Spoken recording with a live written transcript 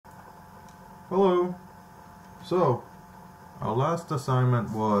Hello. So, our last assignment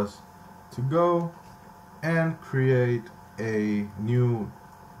was to go and create a new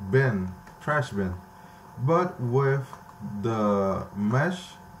bin, trash bin, but with the mesh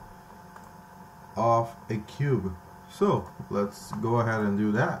of a cube. So, let's go ahead and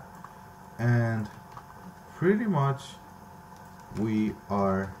do that. And pretty much we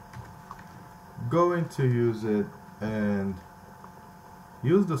are going to use it and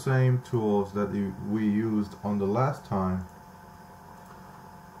use the same tools that we used on the last time.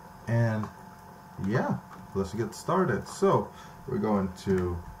 And yeah, let's get started. So we're going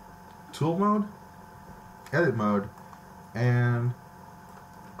to tool mode, edit mode, and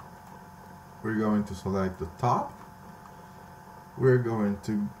we're going to select the top. We're going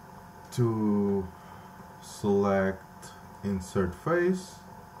to select insert face.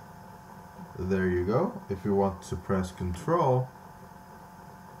 There you go. If you want to press Control,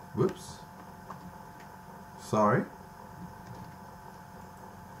 whoops, sorry.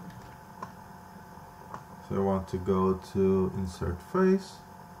 So I want to go to insert face,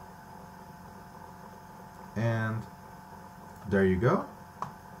 and there you go.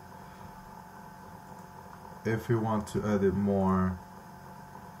 If you want to edit more,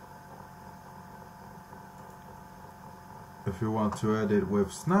 if you want to edit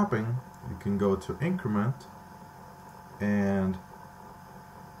with snapping, you can go to increment and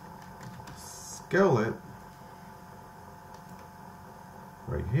scale it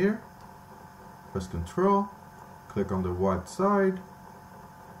right here. Press Control, click on the white side.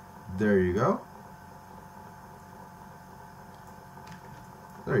 There you go.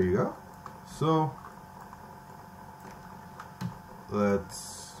 There you go. So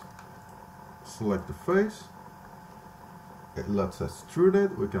let's select the face. It lets us extrude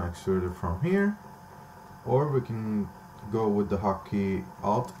it. We can extrude it from here, or we can go with the hotkey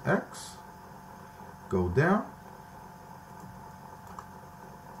Alt X, go down,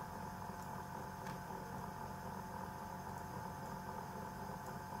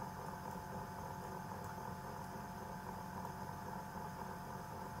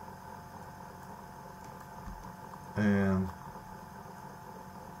 and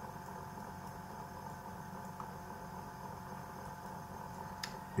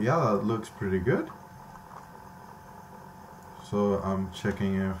yeah, that looks pretty good. So I'm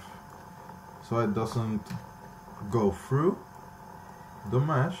checking if so it doesn't go through the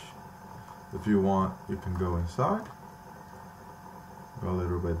mesh. If you want, you can go inside, go a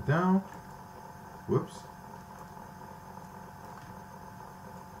little bit down, whoops,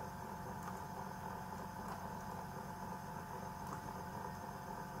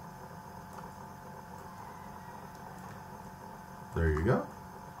 there you go.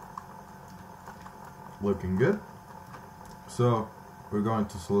 Looking good. So we're going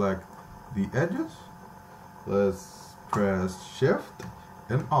to select the edges. Let's press Shift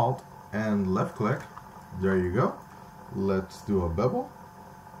and Alt and left click. There you go. Let's do a bevel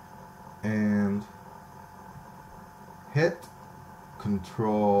and hit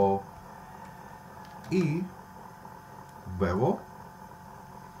Control E, bevel.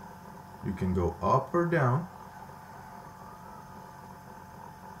 You can go up or down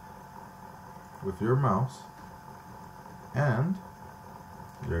with your mouse, and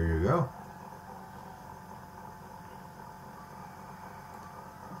there you go.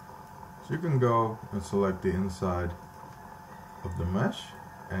 So you can go and select the inside of the mesh,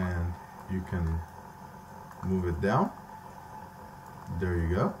 and you can move it down. There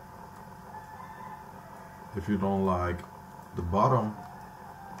you go. If you don't like the bottom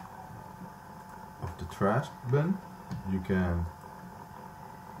of the trash bin, you can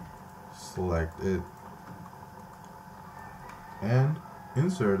select it and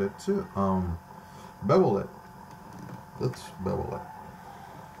insert it to bevel it. Let's bevel it.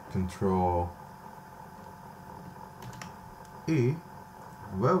 Control E,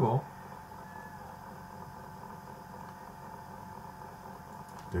 bevel.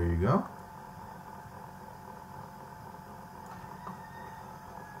 There you go.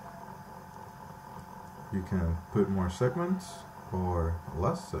 You can put more segments or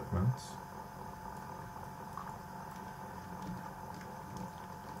less segments.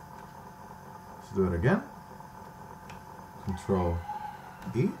 Let's do it again. Control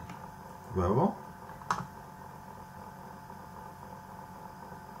E, bevel.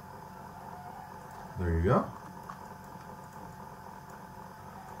 There you go.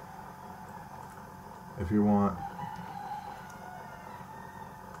 If you want,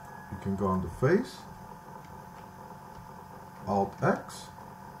 you can go on the face, Alt X,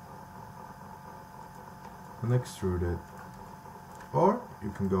 and extrude it. Or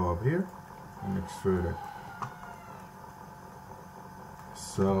you can go up here and extrude it.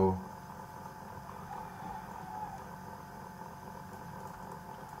 So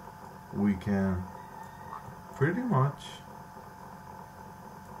we can pretty much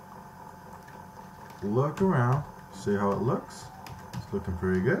look around, see how it looks. It's looking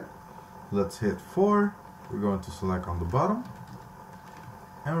pretty good. Let's hit 4. We're going to select on the bottom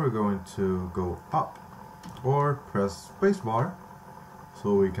and we're going to go up or press spacebar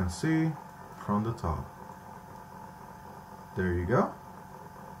so we can see from the top. There you go.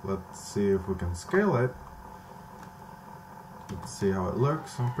 Let's see if we can scale it. Let's see how it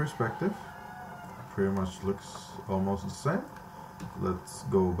looks in perspective. Pretty much looks almost the same. Let's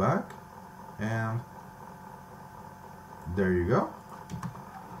go back and there you go.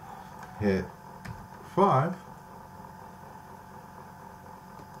 Hit 5.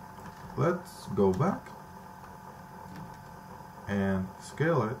 Let's go back and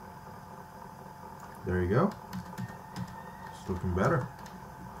scale it. There you go. It's looking better.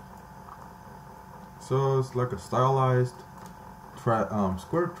 So it's like a stylized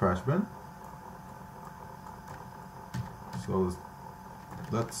square trash bin. So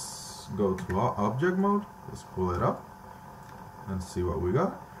let's go to object mode. Let's pull it up and see what we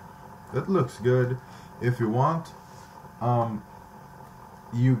got. It looks good. If you want,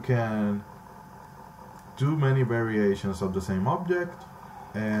 you can do many variations of the same object,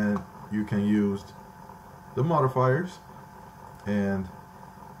 and you can use the modifiers and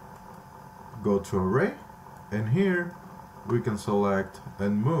go to array, and here we can select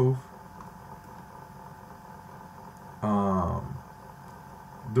and move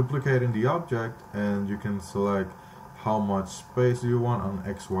duplicating the object, and you can select how much space do you want on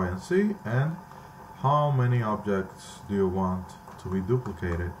X, Y, and Z, and how many objects do you want to be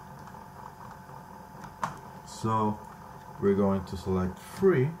duplicated. So we're going to select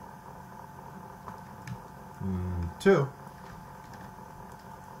 3, 2.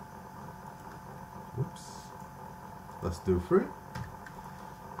 Oops. Let's do 3.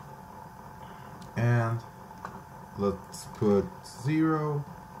 And let's put 0,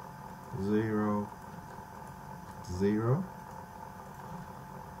 0, 0,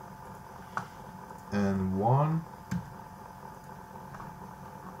 and 1,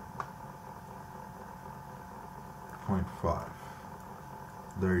 0.5.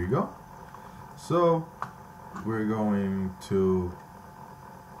 There you go. So we're going to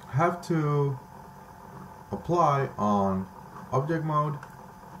have to apply on object mode,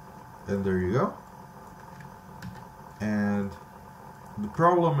 and there you go. And the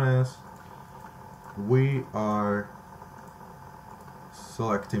problem is we are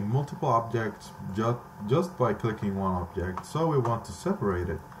selecting multiple objects just by clicking one object, so we want to separate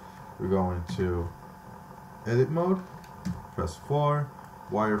it. We're going to edit mode, press 4,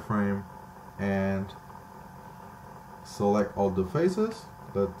 wireframe, and select all the faces.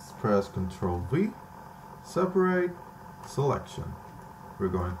 Let's press Ctrl V, separate, selection. We're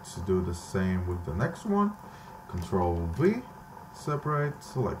going to do the same with the next one. Ctrl V, separate,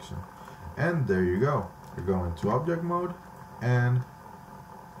 selection. And there you go. You're going to object mode and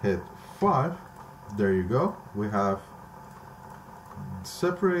hit 5. There you go. We have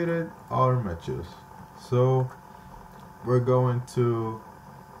separated our meshes. So we're going to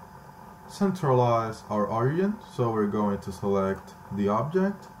centralize our origin. So we're going to select the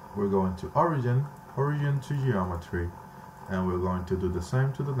object. We're going to origin to geometry, and we're going to do the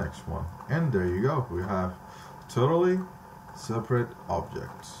same to the next one. And there you go. We have totally separate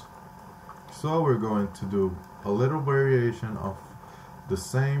objects. So we're going to do a little variation of the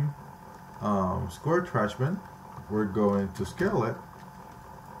same square trash bin. We're going to scale it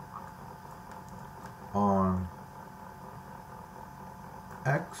on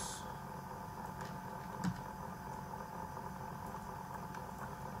X,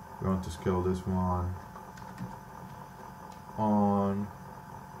 we're going to scale this one on,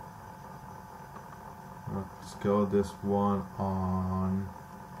 let's scale this one on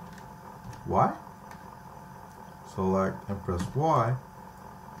Y. Select and press Y.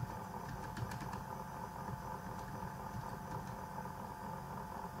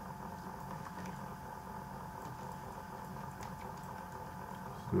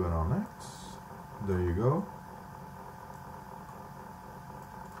 Let's do it on X. There you go.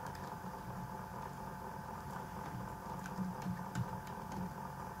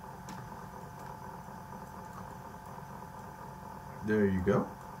 There you go.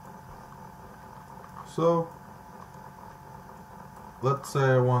 So let's say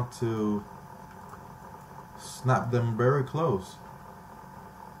I want to snap them very close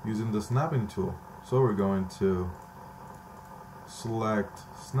using the snapping tool. So we're going to select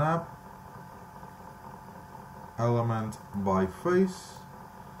snap element by face,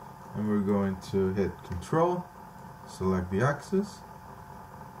 and we're going to hit Control, select the axis,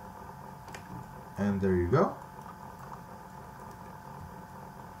 and there you go.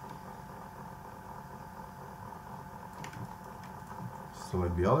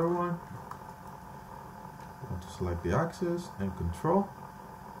 Select the other one. Want to select the axis and Control.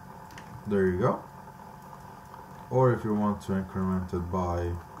 There you go. Or if you want to increment it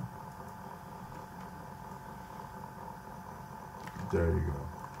by, there you go.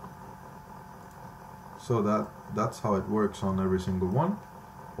 So that's how it works on every single one.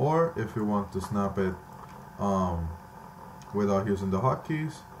 Or if you want to snap it without using the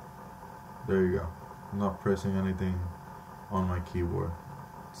hotkeys, there you go. I'm not pressing anything on my keyboard.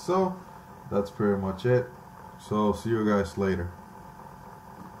 So that's pretty much it. So see you guys later.